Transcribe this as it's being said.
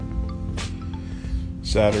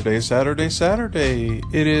Saturday.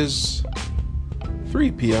 It is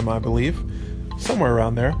 3 p.m., I believe, somewhere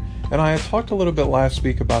around there. And I had talked a little bit last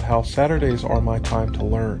week about how Saturdays are my time to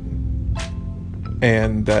learn.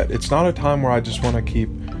 And that it's not a time where I just want to keep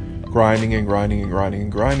grinding.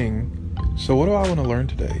 So what do I want to learn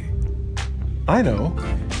today? I know.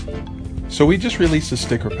 So we just released a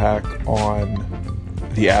sticker pack on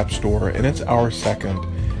the App Store, and it's our second.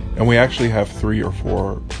 And we actually have 3 or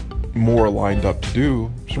 4 more lined up to do.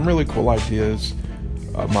 Some really cool ideas.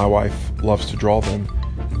 My wife loves to draw them.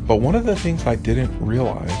 But one of the things I didn't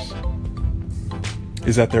realize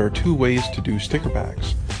is that there are 2 ways to do sticker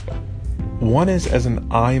packs. One is as an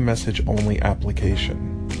iMessage only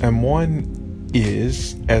application, and one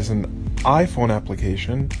is as an iPhone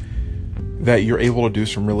application that you're able to do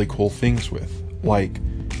some really cool things with, like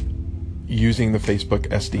using the Facebook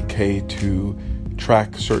SDK to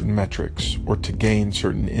track certain metrics or to gain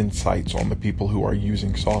certain insights on the people who are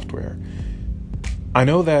using software. I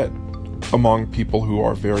know that among people who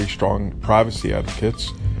are very strong privacy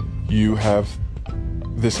advocates, you have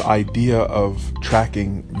this idea of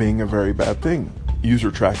tracking being a very bad thing.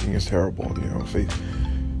 User tracking is terrible.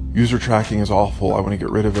 User tracking is awful. I want to get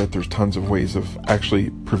rid of it. There's tons of ways of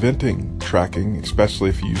actually preventing tracking, especially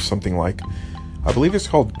if you use something like, I believe it's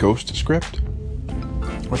called Ghostscript.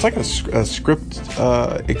 It's like a script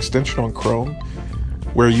extension on Chrome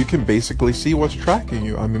where you can basically see what's tracking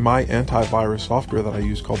you. I mean, my antivirus software that I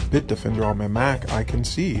use called Bitdefender on my Mac, I can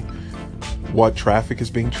see what traffic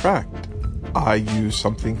is being tracked. I use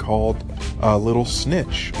something called Little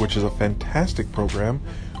Snitch, which is a fantastic program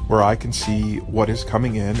where I can see what is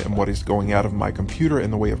coming in and what is going out of my computer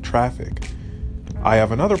in the way of traffic. I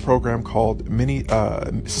have another program called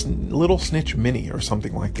Little Snitch Mini or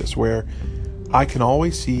something like this, where I can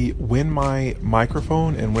always see when my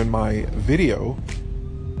microphone and when my video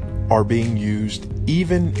are being used,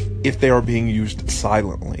 even if they are being used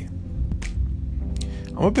silently.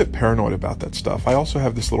 I'm a bit paranoid about that stuff. I also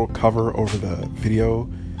have this little cover over the video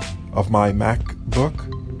of my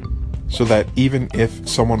MacBook so that even if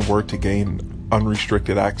someone were to gain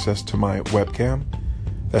unrestricted access to my webcam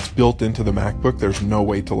that's built into the MacBook, there's no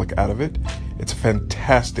way to look out of it. It's a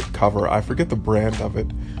fantastic cover. I forget the brand of it,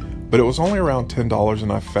 but it was only around $10,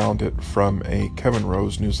 and I found it from a Kevin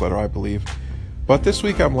Rose newsletter, I believe. But this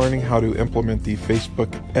week I'm learning how to implement the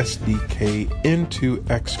Facebook SDK into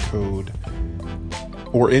Xcode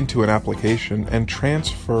or into an application and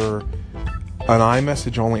transfer an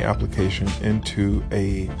iMessage only application into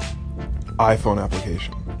a iPhone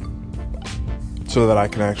application so that I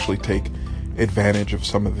can actually take advantage of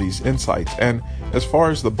some of these insights. And as far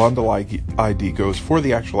as the bundle ID goes for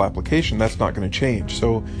the actual application, that's not going to change.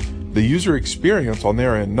 So the user experience on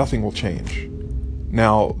their end, nothing will change.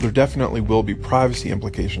 Now, there definitely will be privacy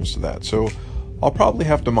implications to that. So I'll probably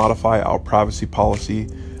have to modify our privacy policy.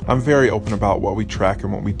 I'm very open about what we track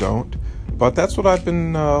and what we don't. But that's what I've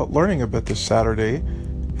been learning a bit this Saturday.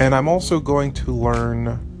 And I'm also going to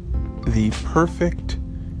learn the perfect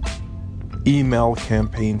email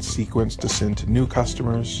campaign sequence to send to new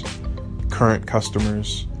customers, current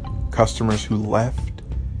customers, customers who left,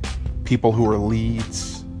 people who are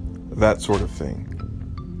leads, that sort of thing.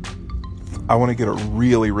 I want to get a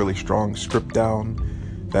really, really strong script down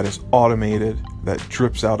that is automated, that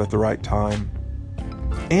drips out at the right time,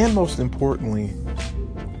 and most importantly,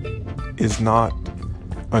 is not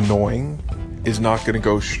annoying, is not going to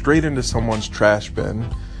go straight into someone's trash bin,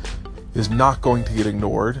 is not going to get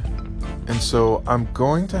ignored. And so I'm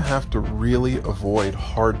going to have to really avoid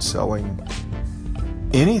hard selling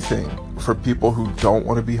anything for people who don't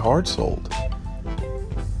want to be hard sold.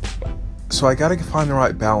 So I got to find the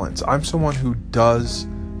right balance. I'm someone who does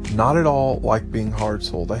not at all like being hard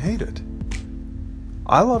sold. I hate it.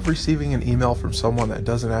 I love receiving an email from someone that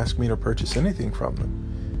doesn't ask me to purchase anything from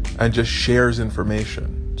them and just shares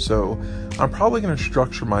information. So I'm probably going to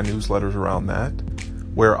structure my newsletters around that,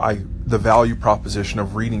 where the value proposition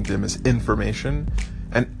of reading them is information,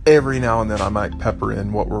 and every now and then I might pepper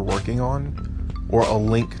in what we're working on or a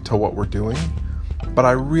link to what we're doing. But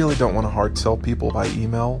I really don't want to hard sell people by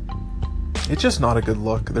email. It's just not a good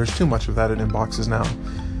look. There's too much of that in inboxes now.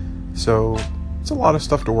 So it's a lot of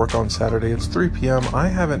stuff to work on Saturday. It's 3 p.m. I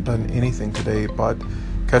haven't done anything today but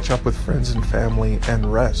catch up with friends and family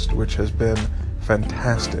and rest, which has been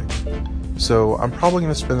fantastic. So I'm probably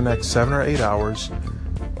going to spend the next 7 or 8 hours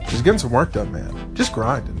just getting some work done, man. Just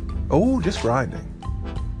grinding. Just grinding.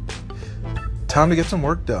 Time to get some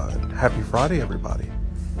work done. Happy Friday, everybody.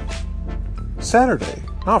 Saturday,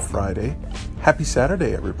 not Friday. Happy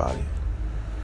Saturday, everybody.